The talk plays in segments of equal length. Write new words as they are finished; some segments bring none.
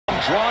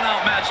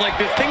drawn-out match like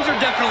this, things are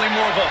definitely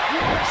more of a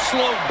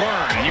slow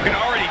burn, and you can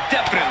already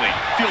definitely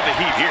feel the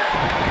heat here.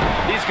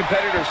 These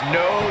competitors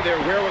know their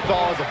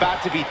wherewithal is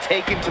about to be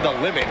taken to the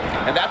limit,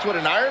 and that's what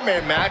an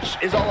Ironman match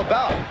is all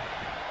about.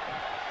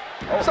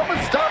 Oh,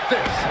 someone stop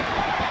this!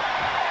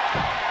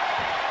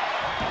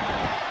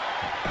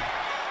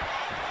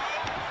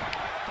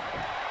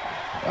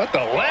 What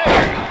the leg?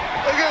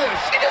 Look at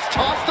this, she just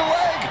tossed the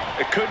leg!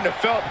 It couldn't have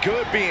felt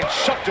good being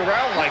shucked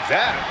around like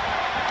that.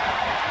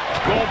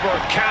 Goldberg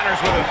counters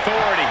with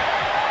authority.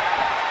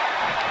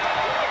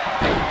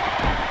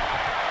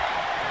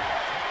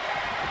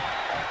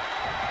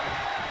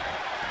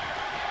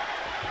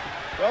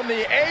 From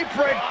the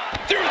apron,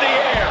 Through the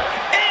air,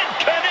 and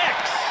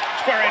connects.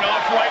 Squaring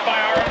off right by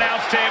our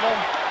announce table.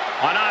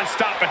 A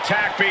non-stop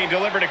attack being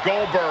delivered to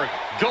Goldberg.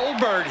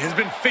 Goldberg has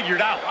been figured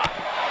out.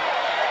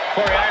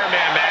 Corey,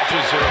 Ironman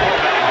matches are all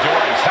about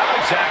endurance. How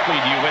exactly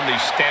do you win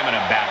these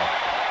stamina battle?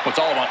 Well,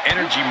 it's all about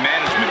energy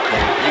management,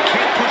 Cole. You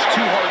can't push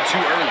too hard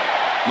too early.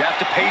 You have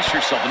to pace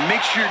yourself and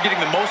make sure you're getting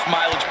the most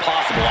mileage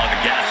possible out of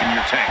the gas in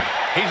your tank.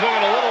 He's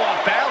looking a little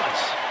off balance.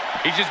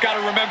 He's just got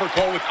to remember,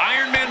 Cole, with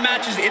Ironman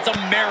matches, it's a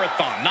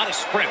marathon, not a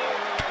sprint.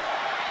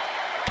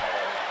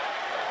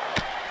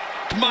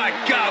 My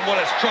God, what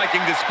a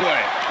striking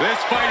display. This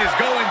fight is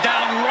going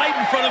down right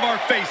in front of our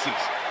faces.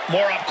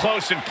 More up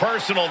close and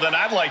personal than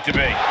I'd like to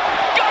be.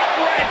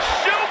 Gut-wrench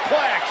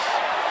suplex!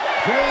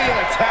 clearly an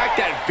attack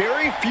that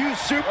very few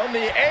on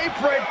the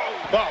apron.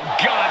 Oh,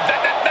 God,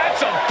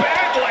 that's a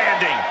bad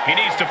landing. He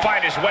needs to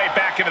find his way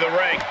back into the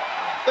ring.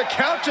 The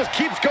count just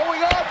keeps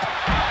going up.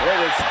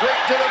 It's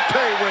straight to the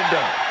pay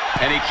window.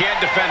 And he can't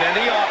defend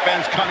any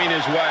offense coming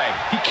his way.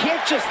 He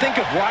can't just think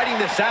of riding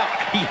this out.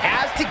 He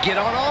has to get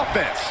on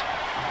offense.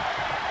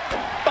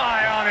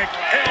 Bionic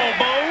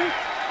elbow.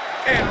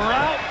 En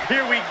route,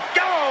 here we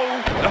go.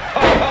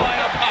 Oh,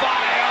 and a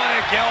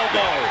bionic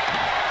elbow.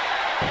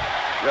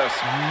 Just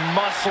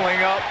muscling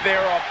up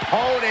their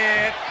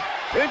opponent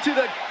into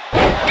the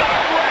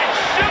gut-wrench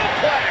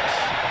suplex.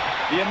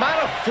 The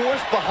amount of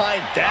force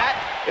behind that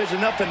is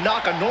enough to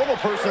knock a normal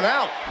person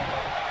out.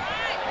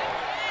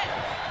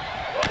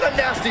 A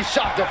nasty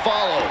shot to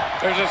follow.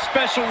 There's a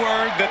special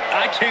word that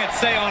I can't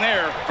say on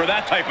air for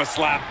that type of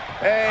slap.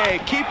 Hey,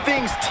 keep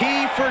things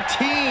T for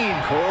teen,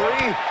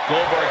 Corey.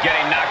 Goldberg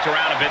getting knocked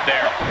around a bit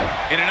there.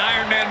 In an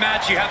Ironman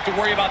match, you have to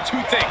worry about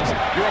two things: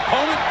 your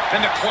opponent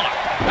and the clock.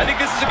 I think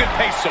this is a good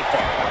pace so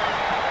far.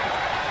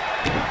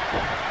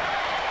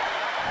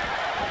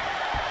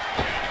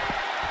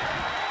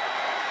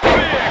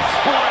 Big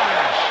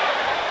splash.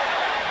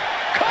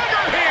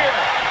 Cover here.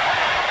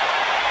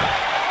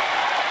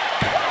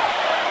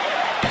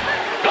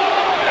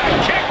 Oh, and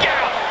a kick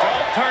out.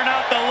 Don't turn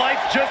out the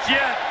lights just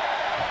yet.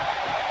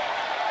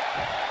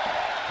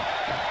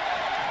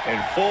 In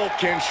full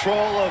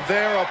control of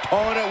their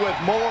opponent with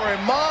more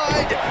in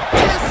mind.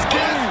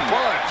 Discus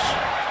punch.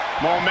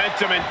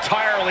 Momentum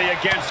entirely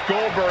against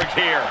Goldberg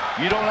here.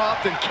 You don't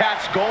often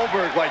catch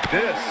Goldberg like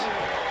this.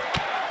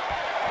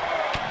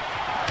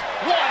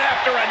 One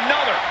after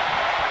another.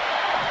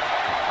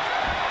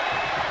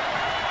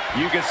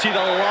 You can see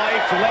the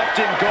life left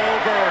in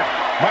Goldberg.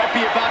 Might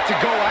be about to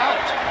go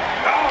out.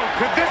 Oh,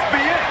 could this be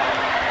it?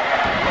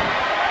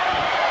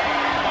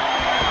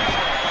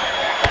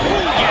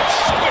 Ooh, gets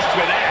squished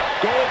with that.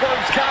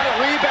 Goldberg's got a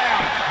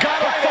rebound. Got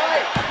to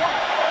fight.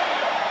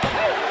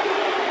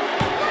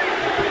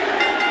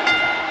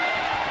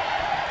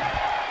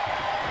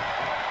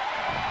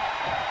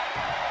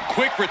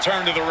 Quick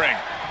return to the ring.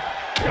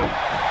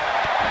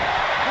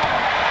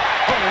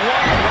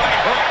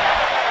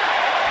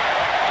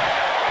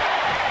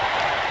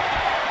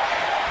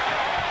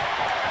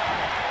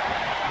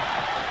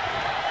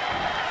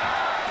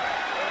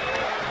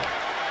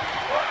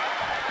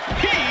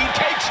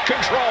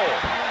 Control.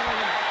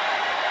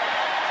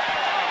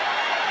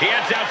 He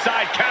heads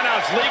outside.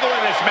 Countouts legal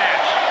in this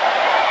match.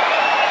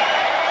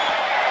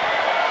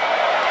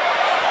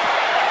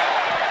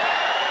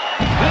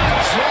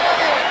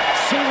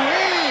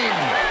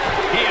 Serene.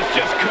 He has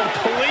just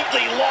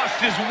completely lost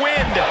his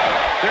wind.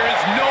 There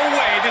is no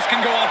way this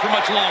can go on for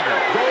much longer.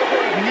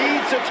 Goldberg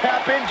needs to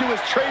tap into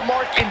his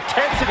trademark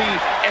intensity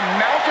and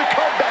mount a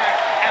comeback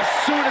as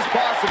soon as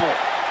possible.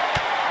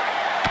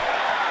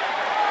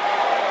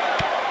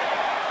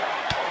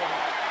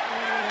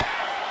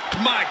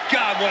 My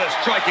God, what a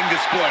striking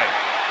display.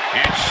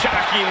 And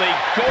shockingly,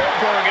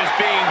 Goldberg is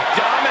being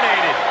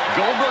dominated.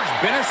 Goldberg's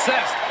been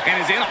assessed and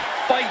is in a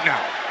fight now.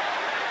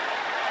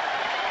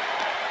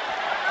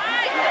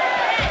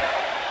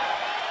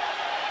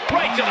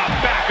 Right to the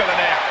back of the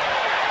neck.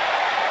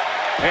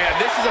 Man,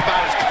 this is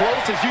about as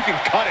close as you can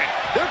cut it.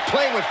 They're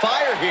playing with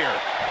fire here.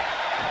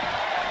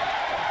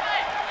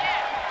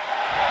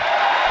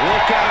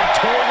 Look at him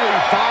totally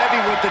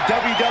vibing with the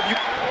WWE.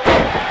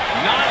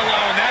 Not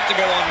allowing that to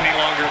go on any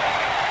longer.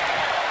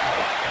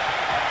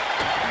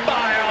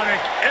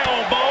 Bionic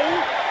elbow.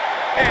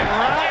 And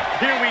right,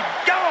 here we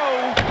go.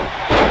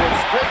 And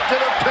straight to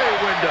the pay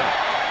window.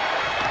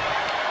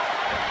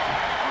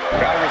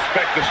 Gotta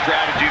respect the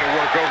strategy to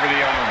work over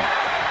the arm.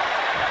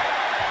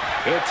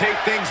 He'll take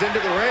things into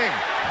the ring.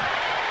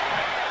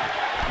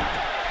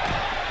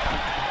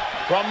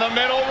 From the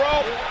middle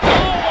rope.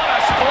 Oh, what a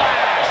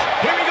splash!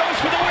 Here he goes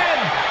for the win.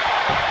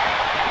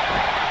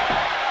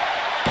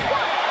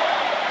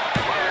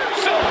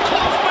 So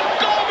close, but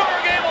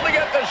Goldberg able to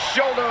get the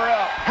shoulder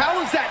up.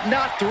 How is that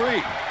not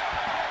 3?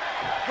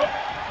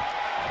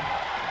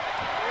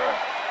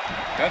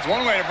 That's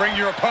one way to bring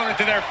your opponent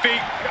to their feet.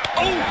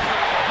 Oh,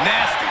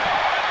 nasty.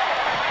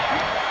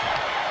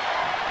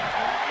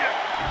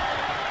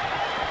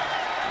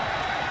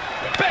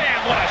 Bam,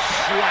 what a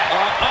slap.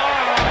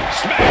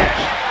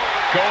 Smash.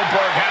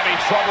 Goldberg having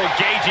trouble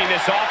gauging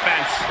this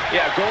offense.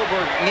 Yeah,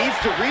 Goldberg needs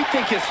to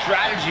rethink his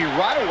strategy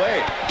right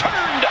away.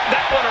 Turned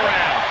that one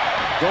around.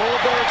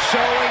 Goldberg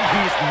showing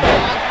he's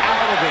not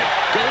out of it.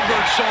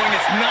 Goldberg showing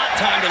it's not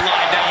time to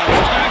lie down.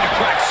 It's time to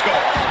crack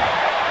skulls.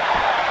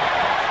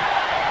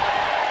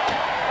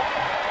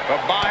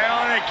 The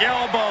bionic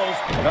elbows.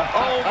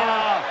 Over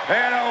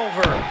and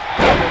over.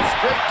 Coming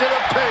straight to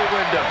the pay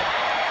window.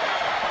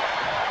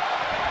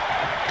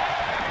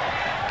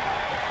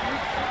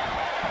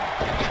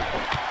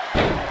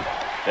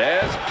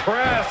 There's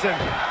press and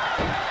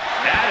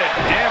added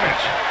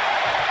damage.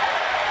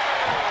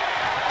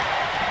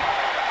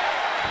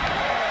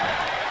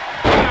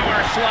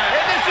 Power slam.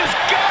 And this has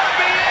got to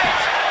be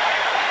it.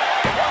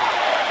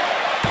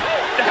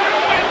 How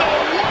in the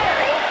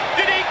world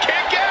did he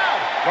kick out?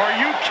 Are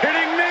you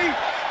kidding me?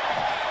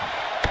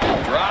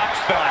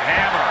 Drops the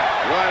hammer.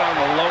 Right on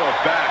the lower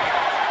back.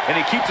 And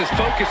he keeps his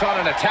focus on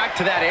an attack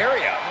to that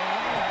area.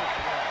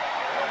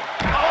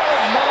 Oh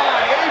my,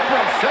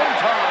 apron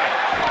senton.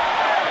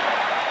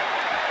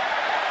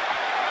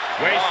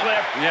 Waist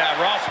lift. Yeah,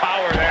 Ross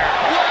power there.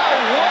 Wow,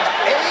 what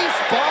a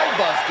spine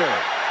buster.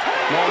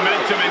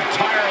 Momentum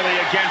entirely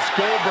against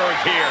Goldberg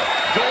here.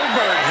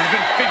 Goldberg has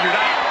been figured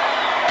out.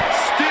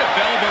 Stiff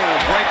elbow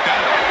will break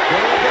that up.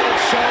 Goldberg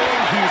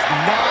showing he's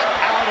not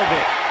out of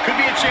it. Could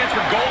be a chance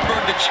for Goldberg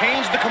to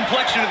change the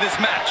complexion of this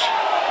match.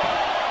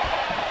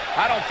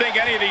 I don't think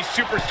any of these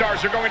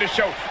superstars are going to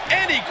show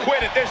any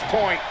quit at this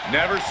point.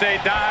 Never say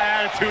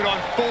die attitude on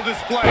full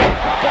display.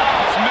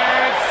 Boss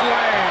man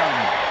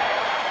slam.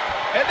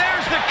 And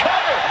there's the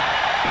cover.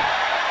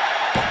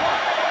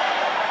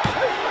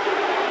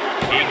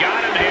 He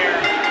got him here.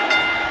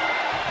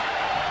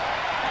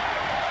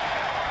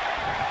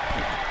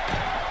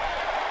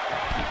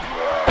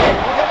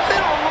 The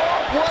middle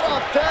rope, what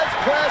a fast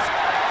press.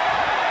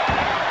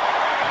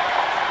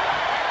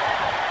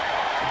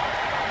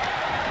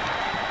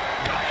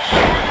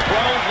 Short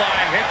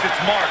clothesline hits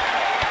its mark.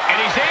 And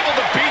he's able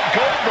to beat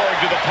Goldberg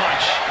to the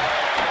punch.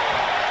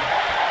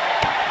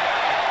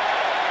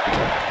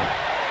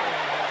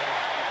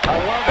 I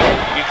love it.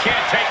 You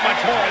can't take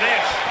much more of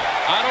this.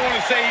 I don't want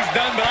to say he's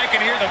done, but I can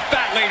hear the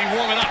fat lady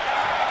warming up.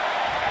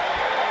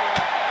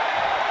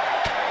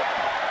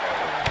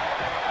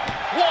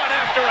 One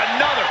after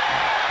another.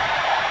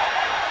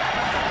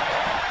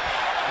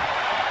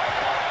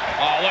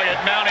 Oh, look at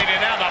mounting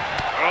it now. The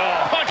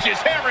punch is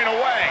hammering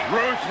away.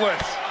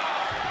 Ruthless.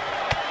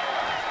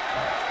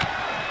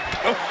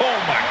 Oh,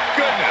 my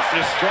goodness.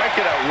 Just strike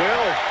it at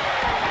will.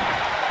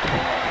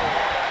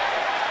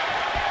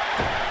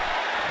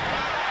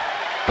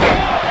 Oh,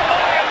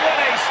 and what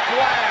a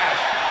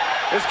splash.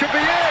 This could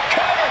be it.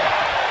 Cover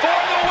for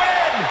the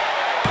win.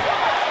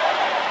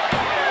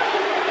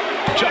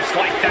 Just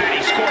like that,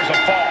 he scores a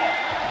fall.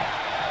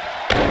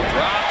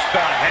 Drops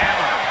the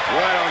hammer.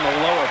 Right on the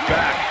lower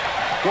back.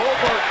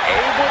 Goldberg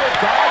able to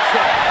dodge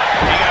that.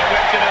 He got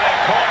whipped into that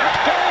corner.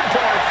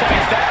 Goldberg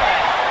fights that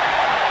off.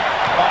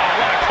 Oh,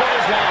 what a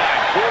clothesline.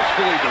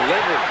 Forcefully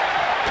delivered.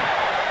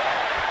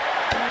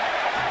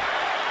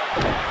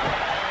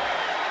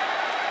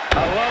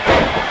 I love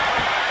it.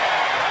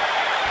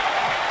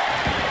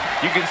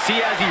 You can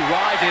see as he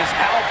rises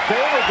how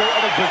vulnerable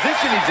of a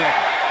position he's in.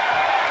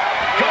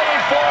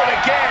 Going forward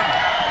again.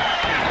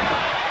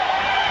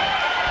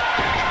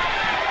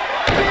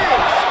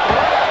 Big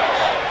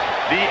splash.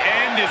 The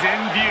end is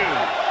in view.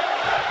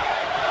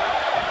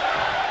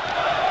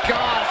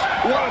 Gosh,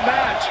 what a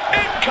match.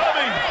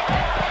 Incoming.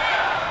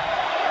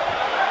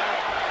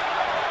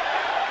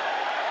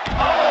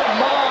 Oh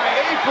my,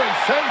 apron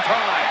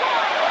senton.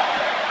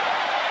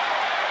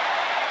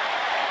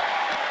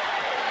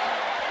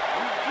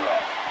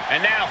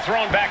 And now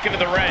thrown back into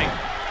the ring.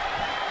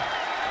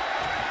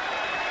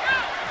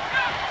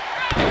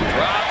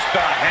 Drops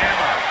the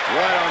hammer.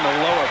 Right on the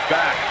lower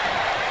back.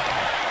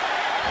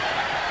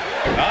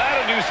 Now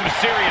that'll do some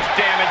serious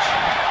damage.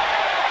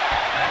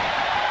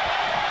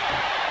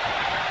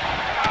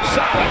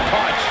 Solid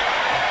punch.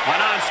 A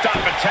non-stop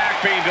attack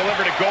being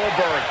delivered to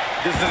Goldberg.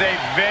 This is a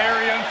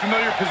very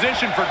unfamiliar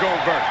position for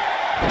Goldberg.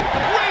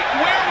 Great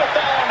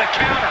wherewithal on the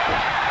counter.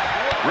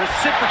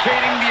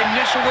 Reciprocating the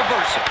initial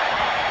reversal.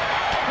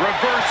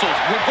 Reversals,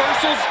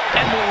 reversals,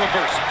 and more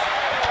reversals.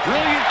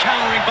 Brilliant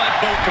countering by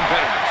both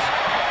competitors.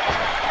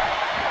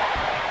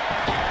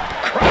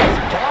 Cross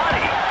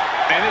body.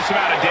 And this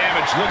amount of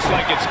damage looks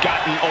like it's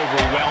gotten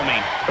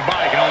overwhelming. The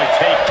body can only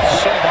take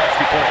so much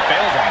before it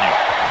fails on you.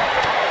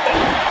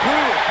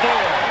 Brutal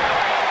throw.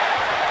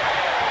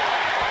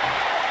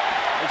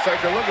 Looks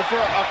like they're looking for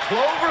a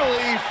clover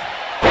leaf.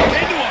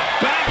 Into a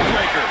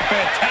backbreaker.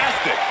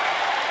 Fantastic.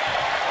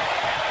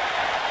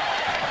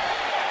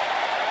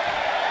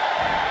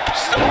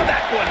 Saw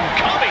that one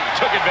coming.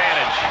 Took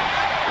advantage.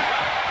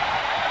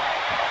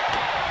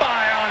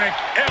 Bionic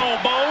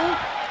elbow.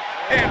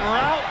 En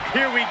route.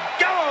 Here we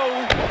go.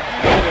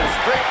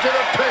 Straight to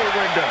the pay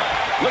window.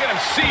 Look at him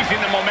seizing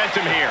the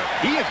momentum here.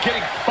 He is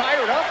getting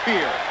fired up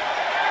here.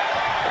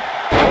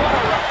 What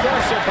a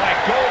reversal by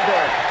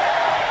Goldberg.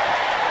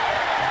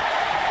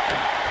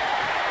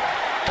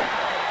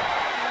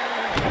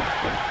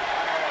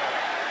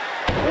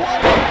 What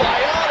a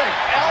bionic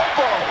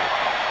elbow.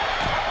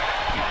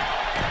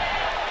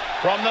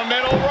 From the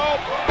middle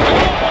rope. Oh,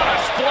 what a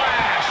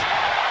splash.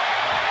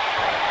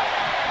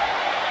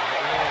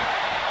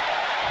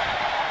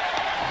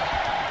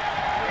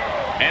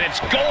 And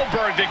it's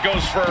Goldberg that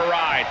goes for a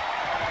ride.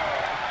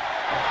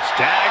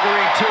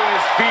 Staggering to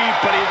his feet,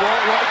 but he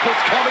won't like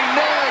what's coming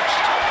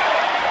next.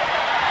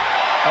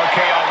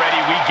 Okay, already,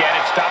 we get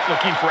it. Stop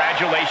looking for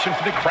adulation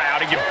from the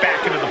crowd and get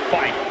back into the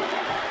fight.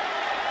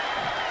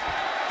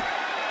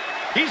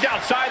 He's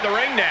outside the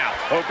ring now.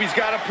 Hope he's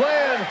got a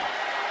plan.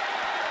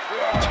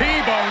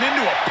 T-bone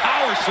into a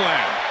power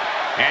slam.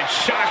 And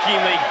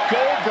shockingly,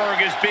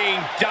 Goldberg is being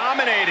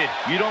dominated.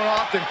 You don't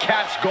often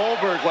catch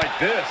Goldberg like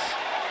this.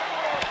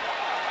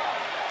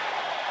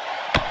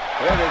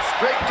 And it's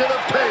straight to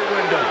the pay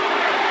window.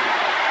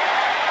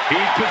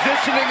 He's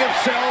positioning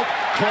himself,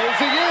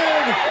 closing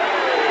in.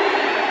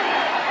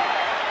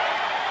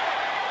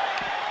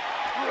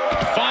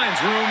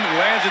 Finds room,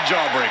 lands a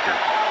jawbreaker.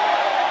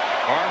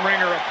 Arm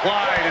wringer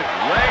applied.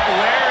 Leg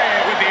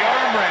lariat with the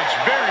arm wrench.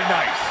 Very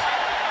nice.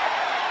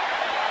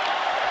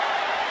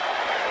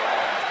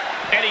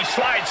 And he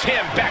slides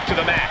him back to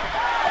the mat.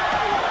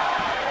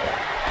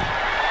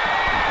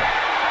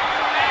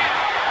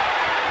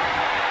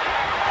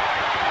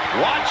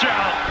 Watch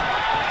out.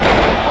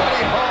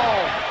 Buddy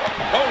home.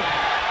 Oh.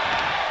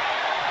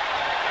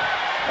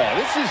 Oh,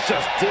 this is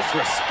just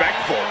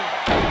disrespectful.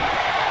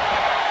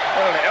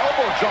 And an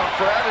elbow drop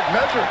for added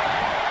measure.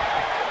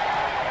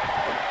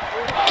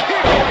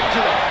 Kick right to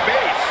the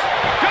face.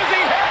 Does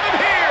he have him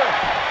here?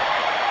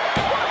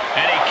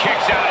 And he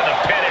kicks out of the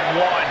pin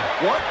and one.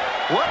 What?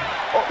 What?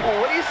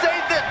 Oh, what do you say?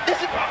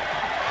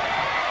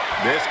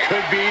 This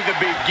could be the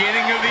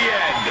beginning of the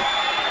end.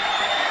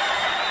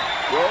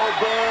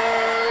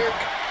 Goldberg.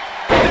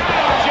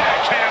 Down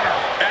jackhammer.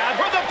 And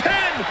for the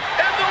pin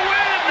and the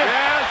win.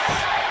 Yes.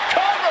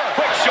 Cover.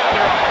 Quick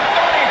shoulder up.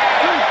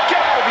 You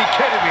gotta be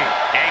kidding me.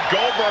 And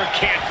Goldberg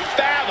can't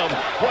fathom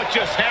what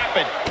just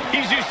happened.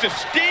 He's used to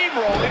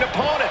steamrolling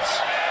opponents.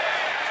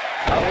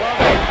 I love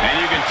it. And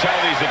you can tell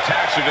these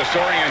attacks are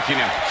disorienting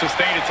him.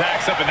 Sustained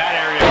attacks up in that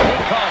area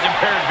would cause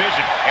impaired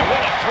vision. And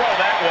what a throw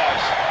that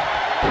was.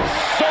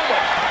 So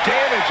much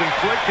damage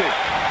inflicted.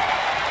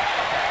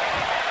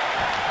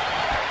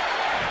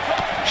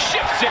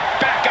 Shifts it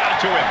back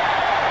onto him.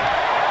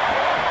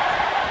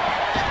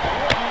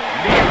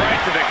 Knee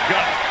right to the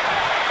gut.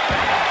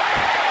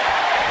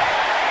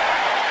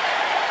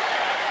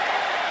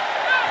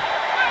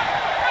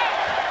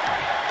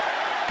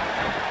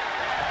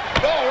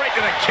 Oh, right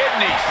to the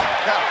kidneys.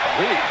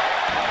 Golly.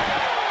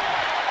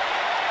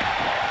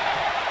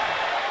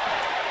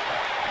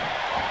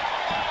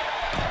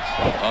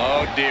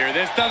 Oh, dear.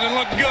 This doesn't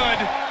look good.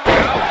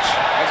 Ouch.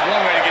 That's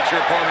one way to get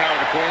your opponent out of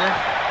the corner.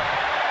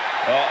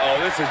 Uh-oh,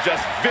 this is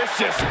just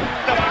vicious. Oh,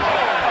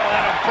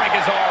 that'll break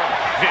his arm.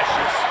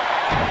 Vicious.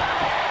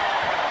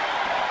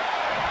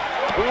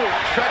 Ooh,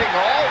 treading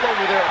all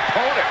over their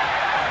opponent.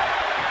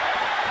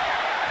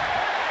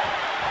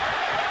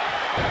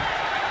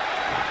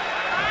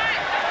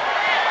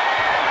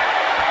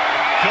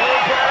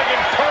 Goldberg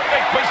in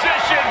perfect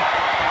position.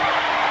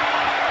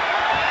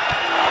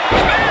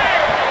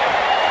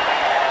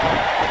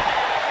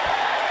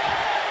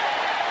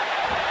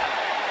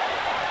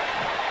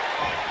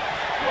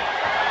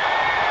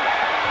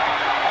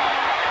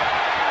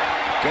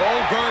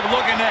 Goldberg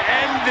looking to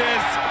end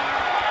this.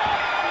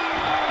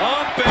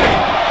 Up and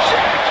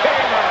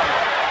Jackhammer.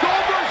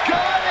 Goldberg's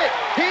got it.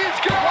 He's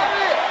got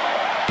it.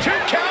 2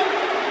 count.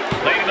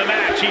 Late in the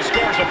match, he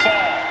scores a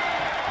fall.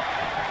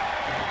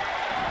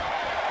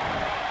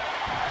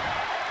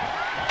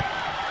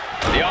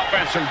 The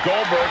offense from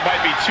Goldberg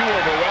might be too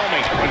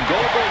overwhelming. When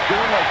Goldberg's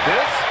doing like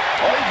this,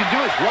 all you can do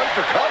is run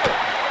for cover.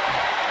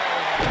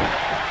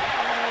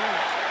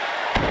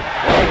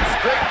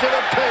 Straight to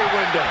the pay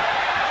window.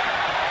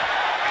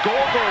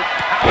 Goldberg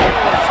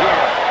powerless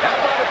here. That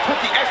might have put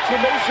the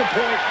exclamation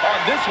point on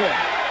this one.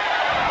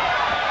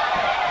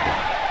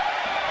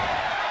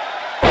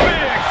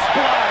 Big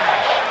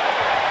splash.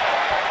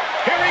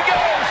 Here he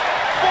goes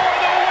for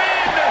the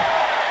win.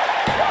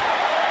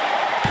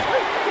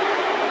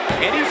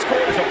 And he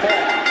scores a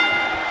fall.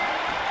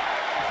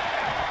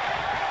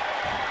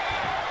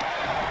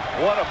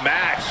 What a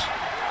match.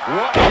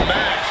 What a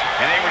match.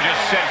 And they were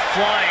just sent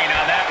flying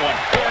on that one.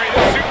 Corey,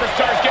 the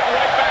superstars get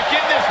right back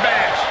in this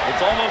match.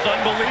 it's almost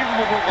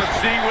unbelievable what we're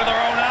seeing with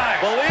our own eyes.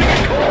 Believe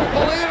it,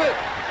 Cole. Believe it.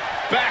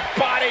 Back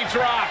body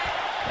drop.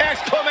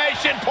 Exclamation.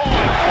 exclamation point.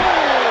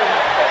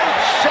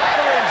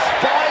 Shattering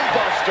spine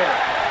buster.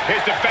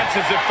 His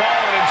defenses have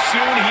fallen, and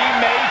soon he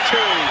may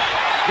too.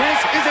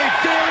 This is a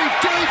very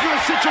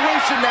dangerous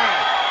situation now.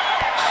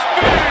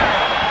 Spear!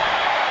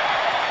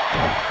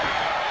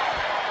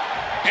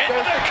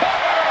 Into the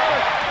cover!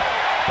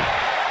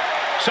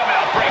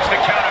 Somehow breaks the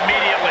count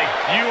immediately.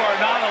 You are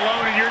not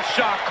alone in your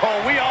shock,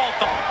 Cole. We all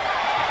thought.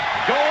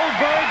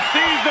 Goldberg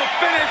sees the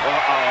finish.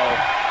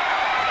 Uh-oh.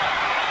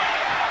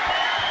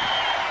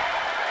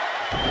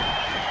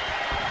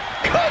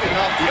 Cutting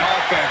off the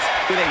offense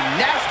with a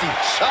nasty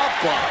chop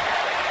block.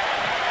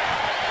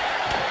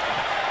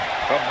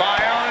 The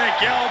bionic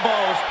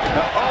elbows.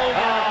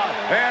 Over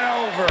and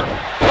over.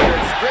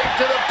 Straight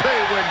to the pay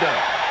window.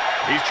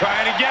 He's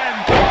trying again.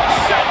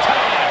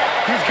 Senton!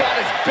 He's got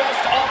his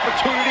best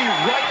opportunity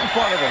right in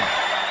front of him.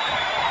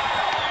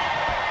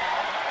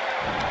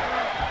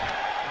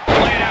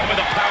 Playing out with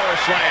a power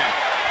slam.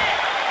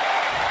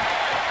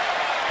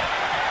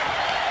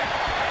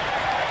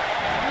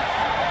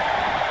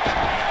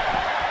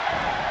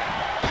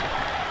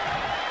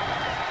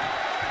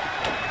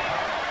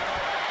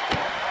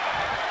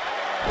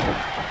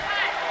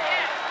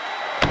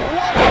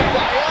 What a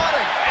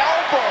bionic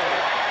elbow!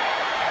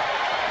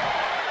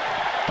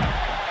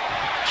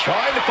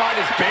 Trying to find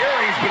his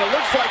bearings, but it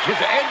looks like his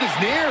end is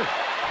near.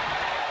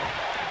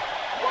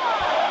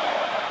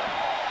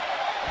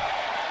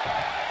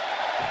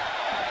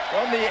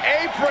 From the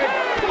apron.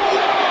 Whoa,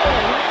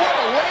 what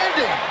a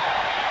landing!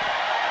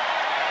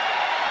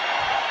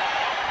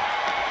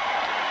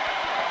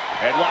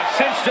 Headlock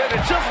cinched in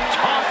and just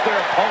tossed their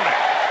opponent.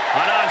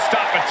 A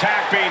non-stop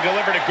attack being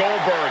delivered to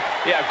Goldberg.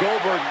 Yeah,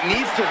 Goldberg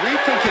needs to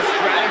rethink his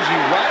strategy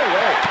right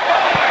away.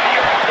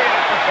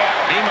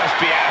 He must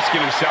be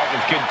asking himself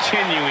if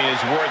continuing is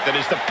worth it.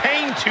 Is the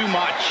pain too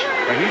much?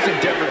 And he's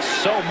endeavored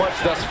so much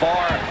thus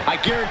far. I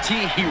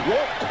guarantee he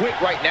won't quit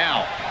right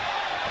now.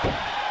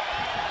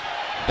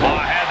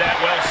 Had that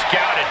well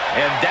scouted.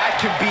 And that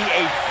could be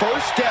a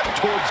first step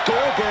towards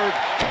Goldberg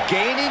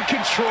gaining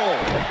control.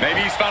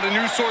 Maybe he's found a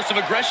new source of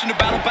aggression to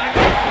battle back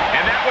with.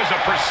 And that was a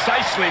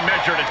precisely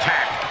measured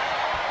attack.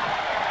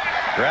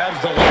 Grabs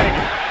the leg.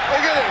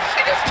 Look at this.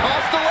 He just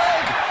tossed the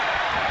leg.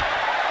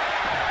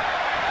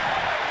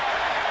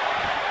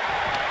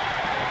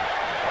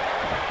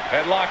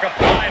 Headlock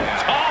applied.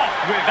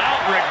 Tossed without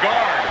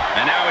regard.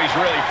 And now he's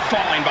really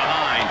falling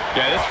behind.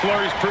 Yeah, this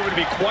flurry's proven to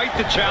be quite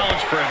the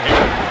challenge for him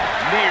here.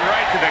 Knee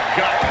right to the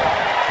gut.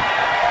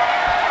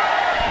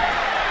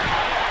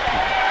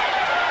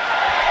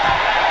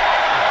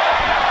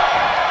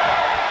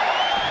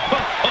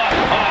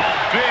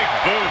 Big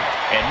boot.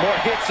 And more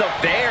hits up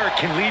there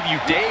can leave you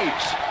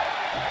dazed.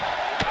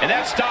 And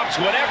that stops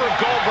whatever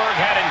Goldberg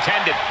had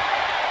intended.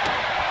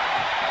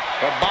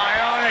 The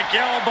bionic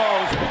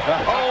elbows.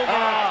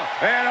 Over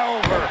and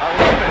over. I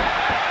love it.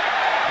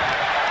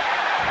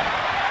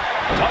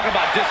 Talk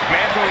about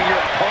dismantling your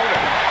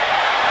opponent.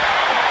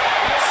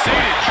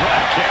 Seated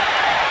drop kick.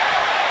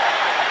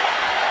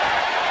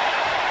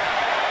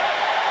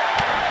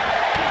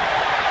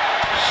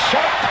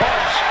 Sharp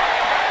punch.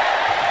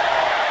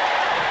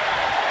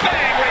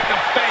 Bang right in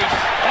the face.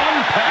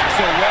 Unpacks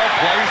a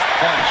well-placed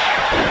punch.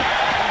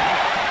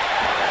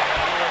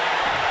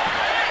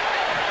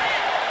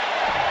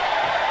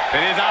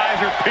 And his eyes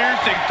are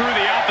piercing through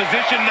the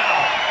opposition now.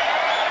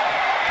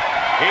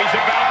 He's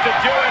about to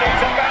do it.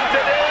 He's about to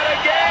do it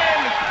again.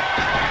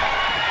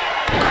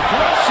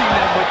 Crushing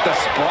them with the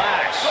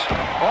splash.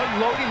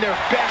 Unloading their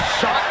best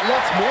shot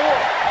once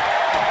more.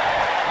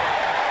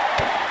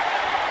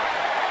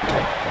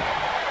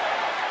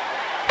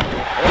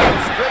 And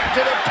straight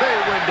to the pay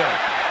window.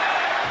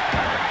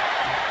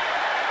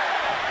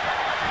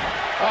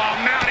 Oh,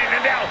 mounting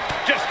and now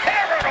just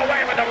hammering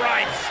away with the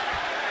rights.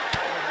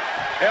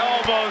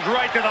 Elbows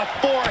right to the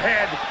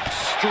forehead.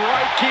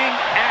 Striking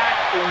at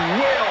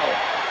will.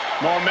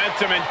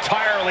 Momentum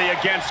entirely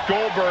against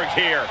Goldberg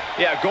here.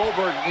 Yeah,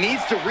 Goldberg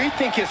needs to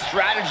rethink his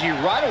strategy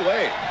right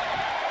away.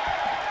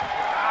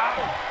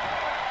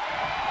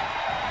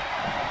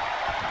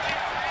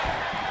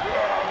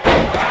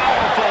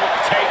 Powerful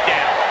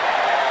takedown.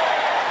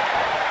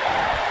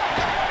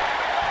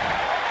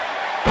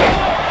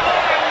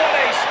 Oh, and what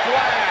a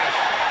splash.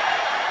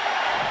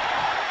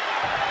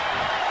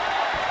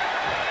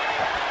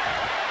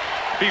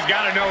 He's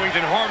got to know he's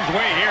in harm's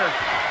way here.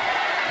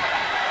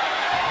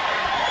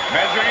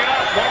 Measuring it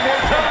up one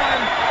more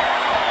time.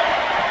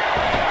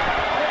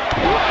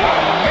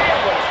 Man,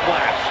 what a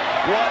splash.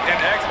 What an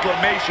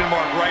exclamation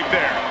mark right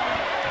there.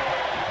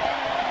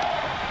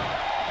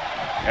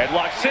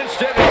 Headlock cinched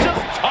in and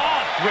just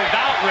tossed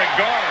without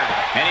regard.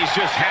 And he's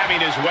just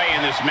having his way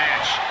in this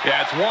match.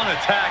 Yeah, it's one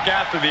attack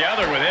after the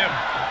other with him.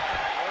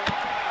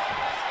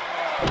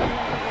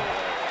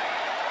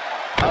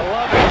 I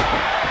love it.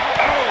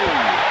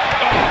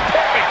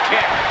 Perfect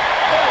kick.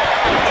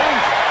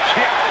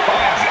 Kick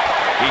finds it.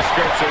 He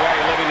skirts away,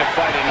 living to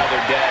fight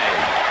another day.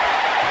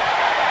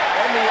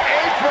 On the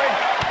apron.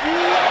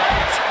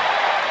 What?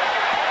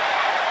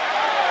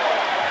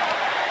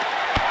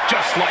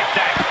 Just like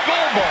that,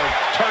 Goldberg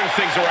turns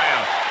things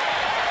around.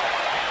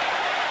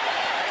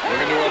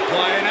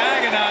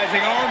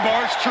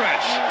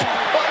 stretch.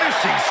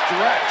 Punishing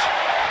stretch.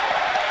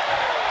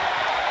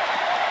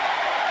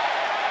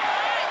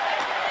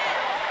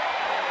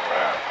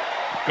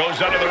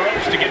 Goes under the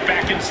ropes to get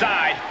back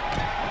inside.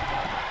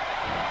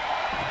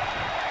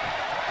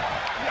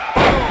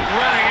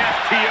 Running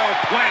FTO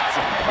plants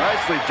him.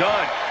 Nicely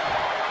done.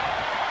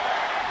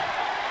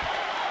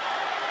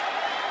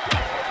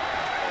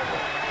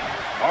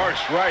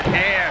 Harsh right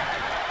hand.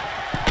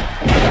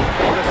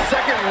 The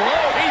second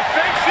low. He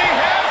thinks he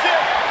has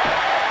it.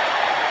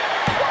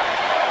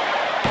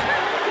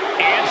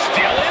 And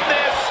still in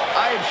this.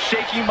 I am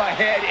shaking my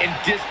head in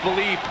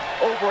disbelief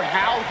over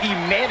how he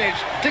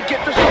managed to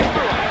get the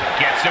shoulder up.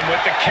 Gets him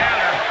with the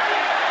counter.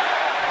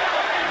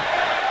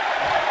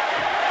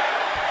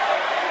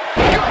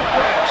 Gut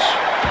wrench.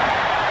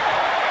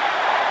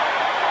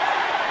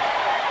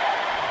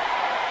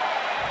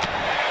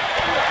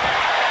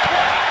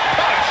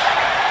 Punch.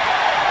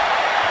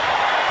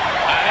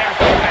 There's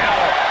the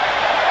power.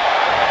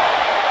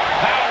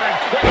 Power and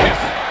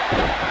quickness.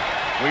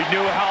 We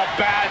knew how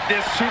bad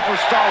this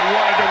superstar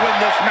wanted to win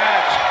this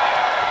match.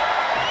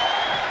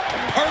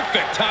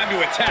 Perfect time to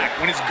attack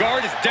when his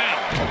guard is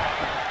down.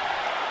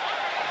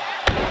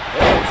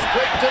 And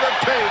straight to the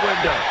pay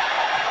window.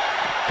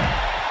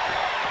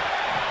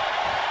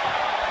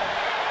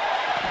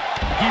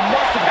 He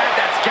must have had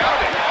that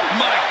scouted.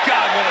 My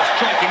God, what a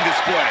striking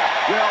display.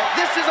 Well,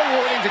 this is a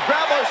warning to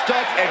grab our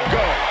stuff and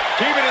go.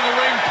 Keep it in the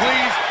ring,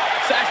 please.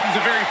 Saxton's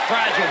a very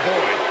fragile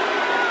boy.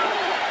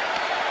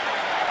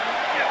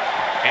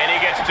 And he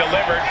gets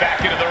delivered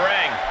back into the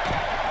ring.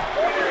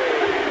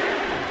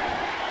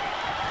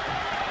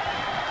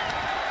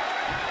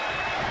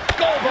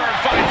 Goldberg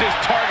finds his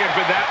target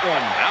with that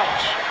one.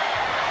 Ouch.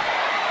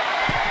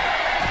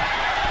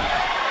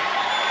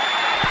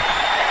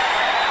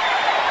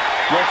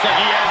 Looks like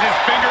he has his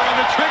finger on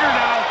the trigger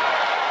now.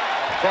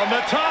 From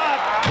the top,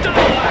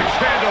 double axe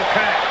handle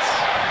connects.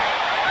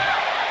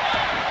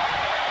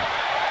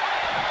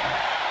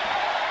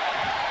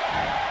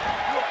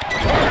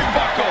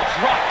 Turnbuckle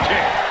drop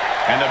kick.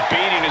 And the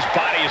beating his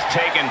body has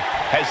taken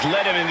has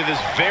led him into this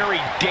very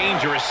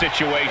dangerous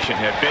situation.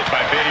 Yeah, bit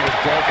by bit, he was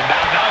broken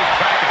down. Now he's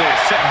practically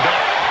sitting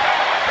up.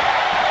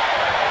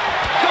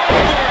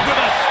 Goldberg with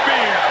a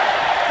spear.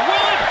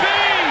 Will it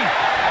be?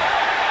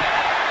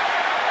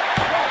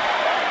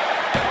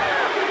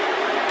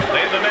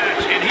 Late in the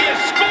match, and he has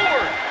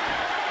scored.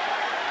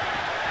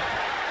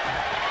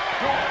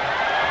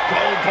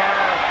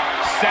 Goldberg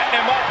setting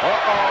him up.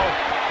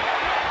 Uh-oh.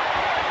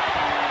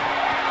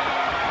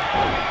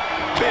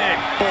 Big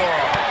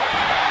forearm.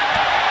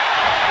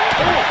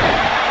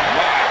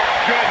 My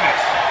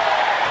goodness.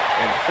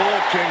 In full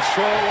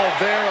control of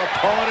their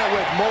opponent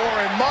with more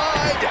in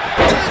mind.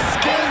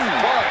 Discus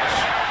punch.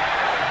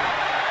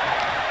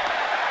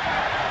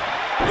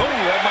 Oh,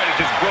 that might have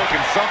just broken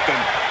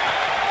something.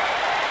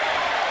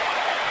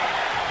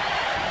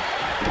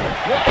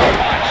 What a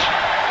punch.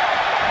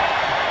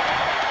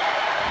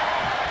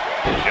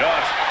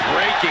 Just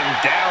breaking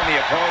down the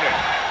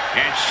opponent.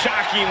 And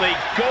shockingly,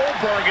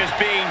 Goldberg is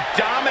being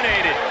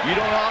dominated. You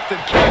don't often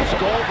catch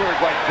Goldberg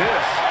like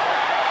this.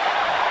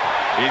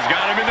 He's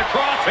got him in the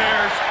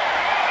crosshairs.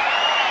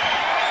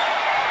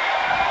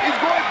 He's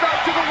going back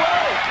to the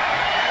well.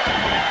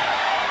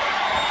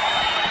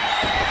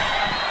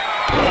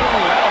 Oh,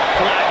 that'll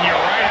flatten you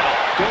right out.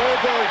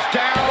 Goldberg's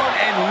down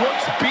and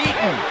looks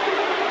beaten.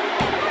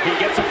 He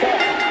gets a fall.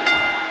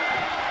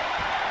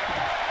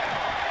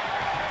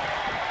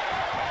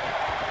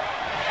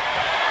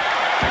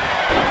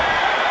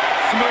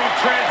 Smooth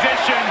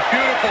transition.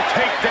 Beautiful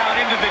takedown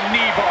into the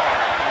knee bar.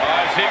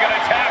 Is he going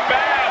to tap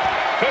out?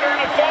 Put her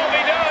in a fall,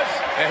 he does.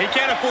 Yeah, he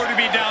can't afford to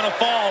be down a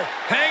fall.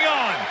 Hang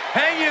on.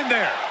 Hang in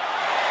there.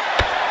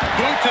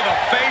 Boot to the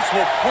face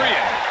will free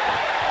him.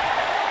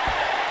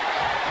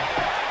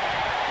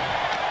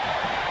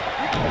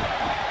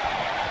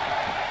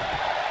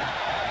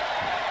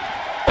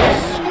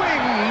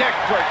 Swing neck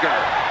breaker.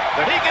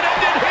 He can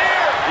end it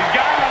here. He's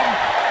got him.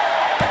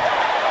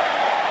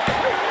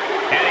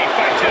 And he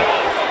fights it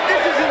off.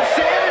 This is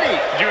insanity.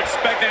 Did you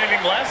expect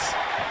anything less?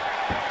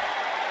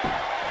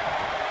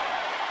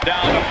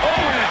 Down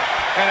opponent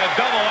and a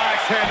double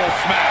axe handle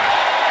smash.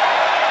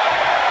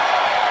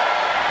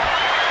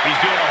 He's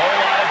doing a whole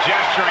lot of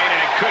gesturing,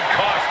 and it could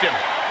cost him.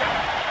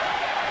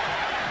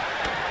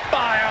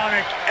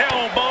 Bionic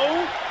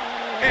elbow.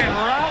 En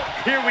route.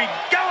 Here we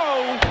go.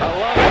 I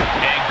love it.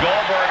 And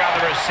Goldberg on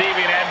the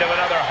receiving end of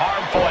another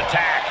harmful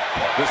attack.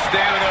 The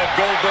stamina of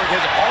Goldberg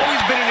has always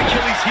been an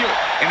Achilles heel,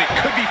 and it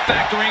could be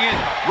factoring in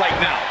right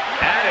now.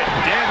 Added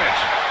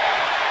damage.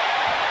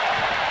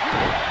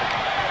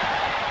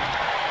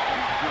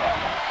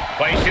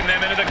 Placing them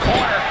into the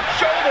corner.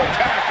 Shoulder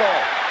tackle.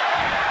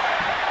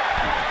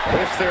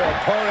 Lifts their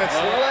opponent's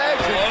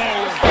legs.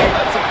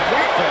 That's a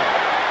great thing.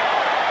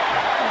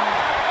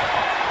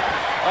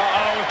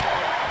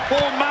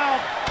 Full mount,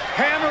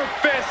 hammer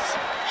fists,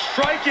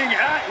 striking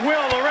at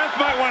will. The ref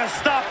might want to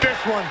stop this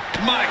one.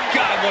 My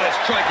God, what a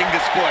striking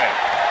display.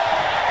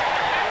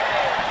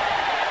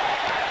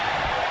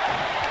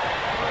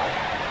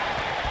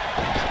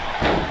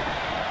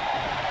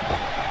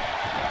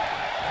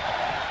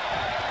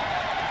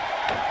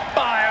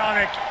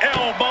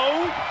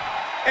 elbow.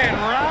 And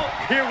route,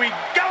 here we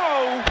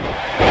go.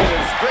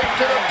 Straight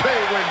to the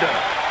pay window.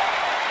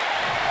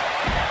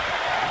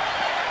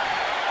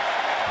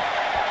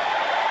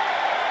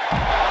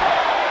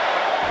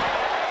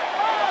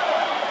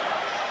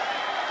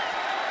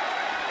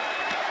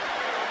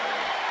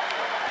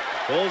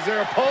 Pulls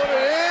their opponent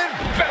in.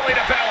 Belly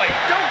to belly.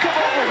 Don't come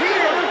over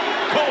here.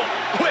 Cole,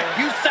 quick,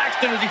 use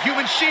Saxton as a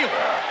human shield.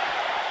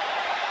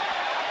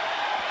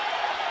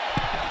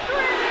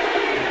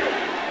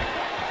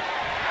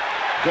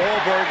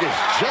 Goldberg is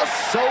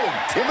just so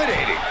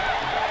intimidating.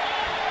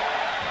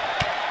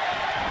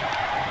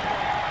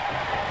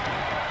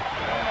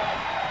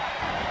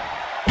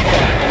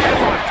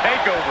 Headlock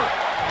takeover.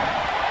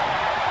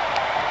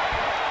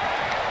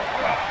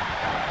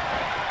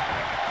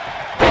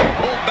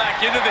 Pulled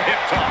back into the hip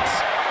toss.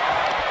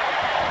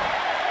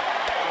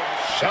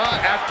 Shot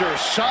after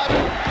shot.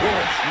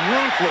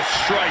 Ruthless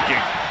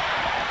striking.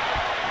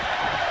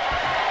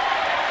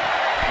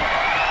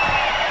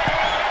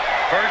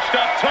 Perched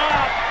up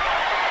top.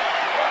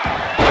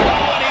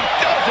 Oh, and he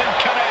doesn't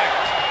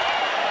connect.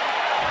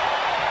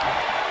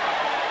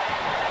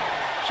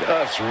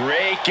 Just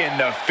rake in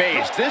the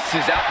face. This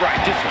is outright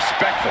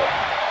disrespectful.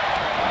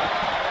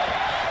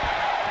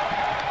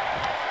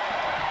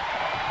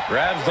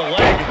 Grabs the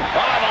leg.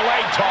 Oh, the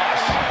leg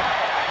toss.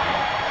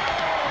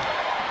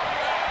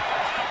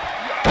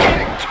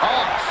 Getting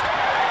tossed.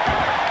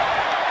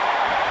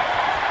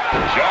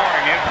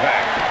 Jarring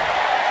impact.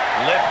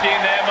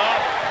 Lifting them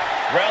up.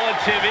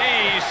 Relative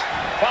ease.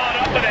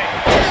 Followed up with a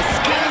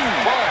Skin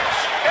punch.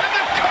 and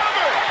the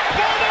cover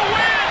for the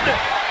win.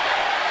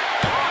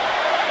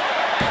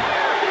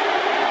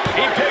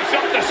 He picks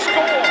up the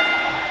score.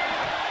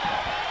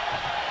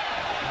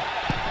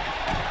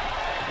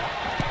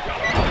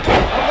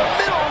 On the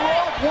middle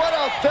rope. What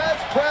a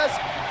fast press.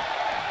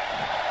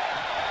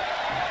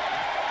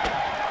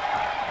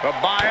 The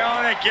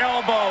bionic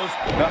elbows.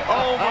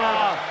 Over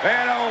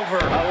and over.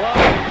 I love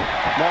it.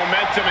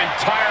 Momentum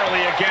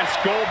entirely against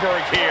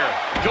Goldberg here.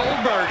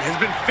 Goldberg has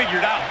been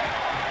figured out.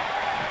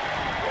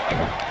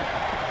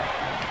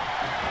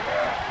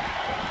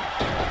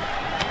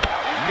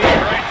 Knee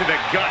right to the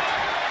gut.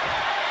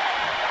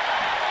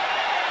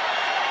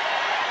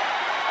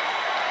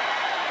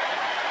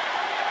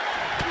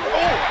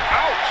 Oh,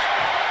 ouch.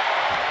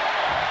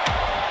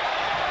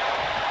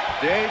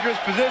 Dangerous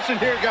position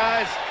here,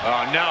 guys.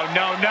 Oh, no,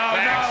 no, no,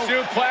 Back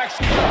no. suplex.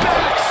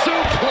 Back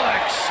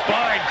suplex.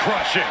 Spine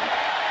crushing.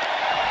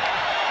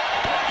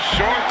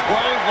 Short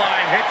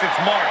clothesline hits its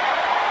mark.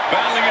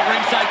 Battling at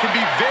ringside can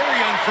be very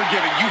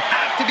unforgiving. You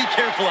have to be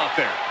careful out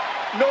there.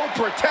 No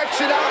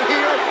protection out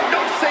here. No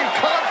safe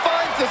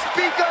confines to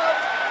speak of.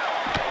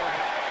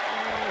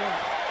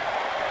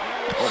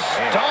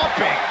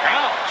 Stomping.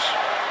 Ouch.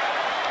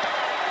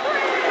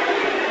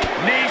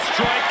 Knee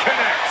strike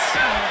connects.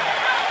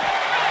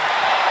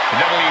 The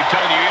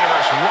WWE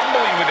Universe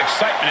rumbling with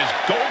excitement as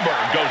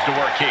Goldberg goes to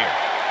work here.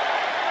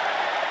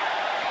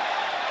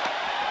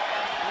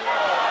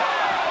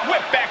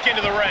 Whip back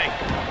into the ring.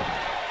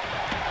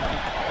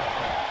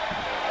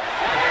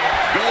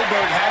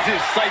 Goldberg has his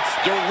sights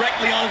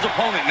directly on his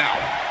opponent now.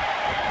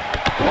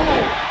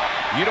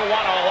 You don't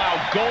want to allow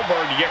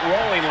Goldberg to get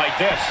rolling like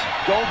this.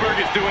 Goldberg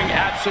is doing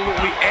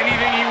absolutely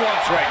anything he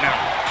wants right now.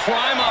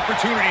 Prime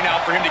opportunity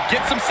now for him to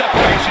get some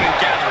separation and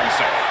gather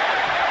himself.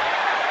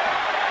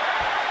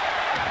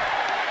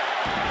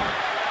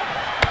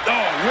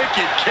 Oh,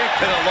 wicked kick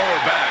to the lower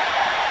back.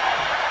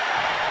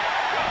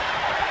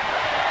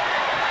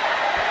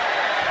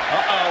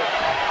 Uh-oh.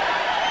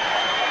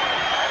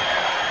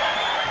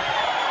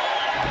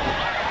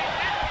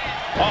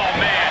 Oh,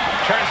 man.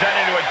 Turns that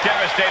into a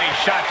devastating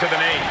shot to the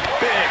knee.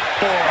 Big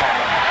forearm.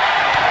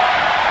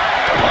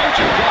 Punch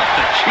across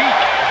the cheek.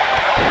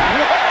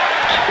 What a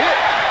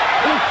kick.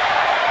 Oof.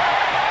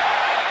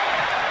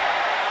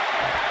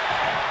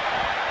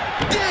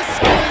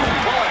 Discus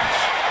punch.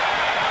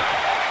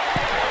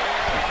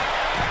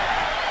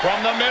 From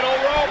the middle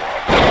rope.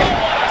 Oh,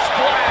 what a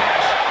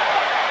splash.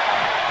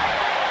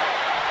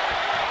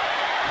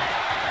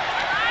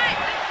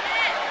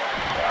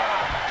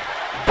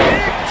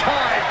 Big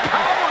time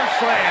power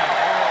slam.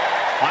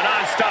 A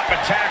non-stop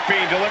attack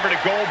being delivered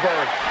to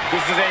Goldberg.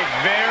 This is a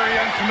very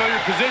unfamiliar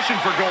position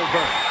for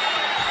Goldberg.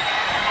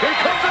 Here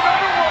comes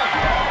another one.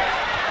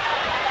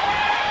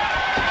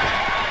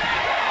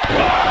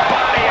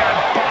 Body on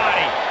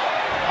body.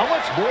 How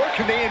much more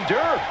can they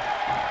endure?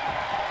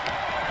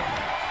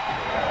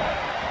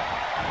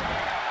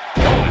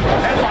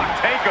 Headlock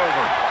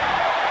takeover.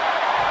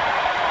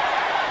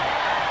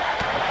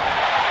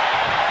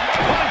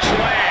 Punch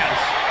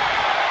lands.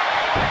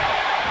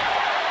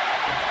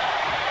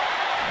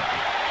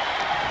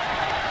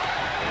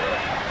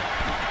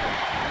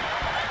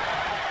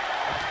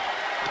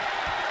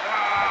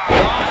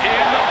 Brought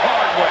in the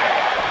hard way.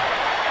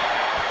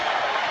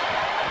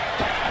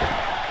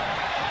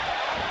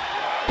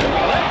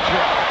 Leg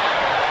drop.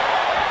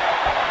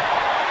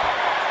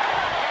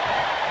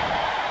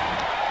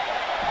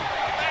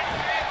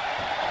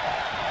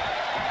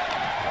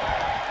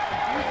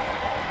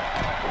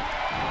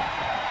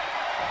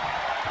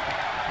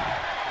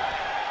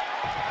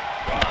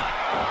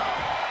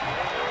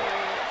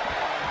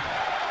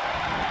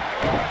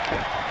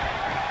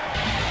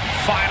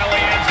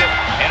 Finally ends it.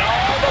 And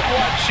all the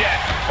bloodshed.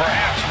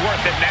 Perhaps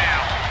worth it now.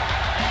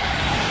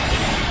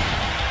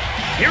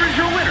 Here is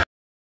your winner.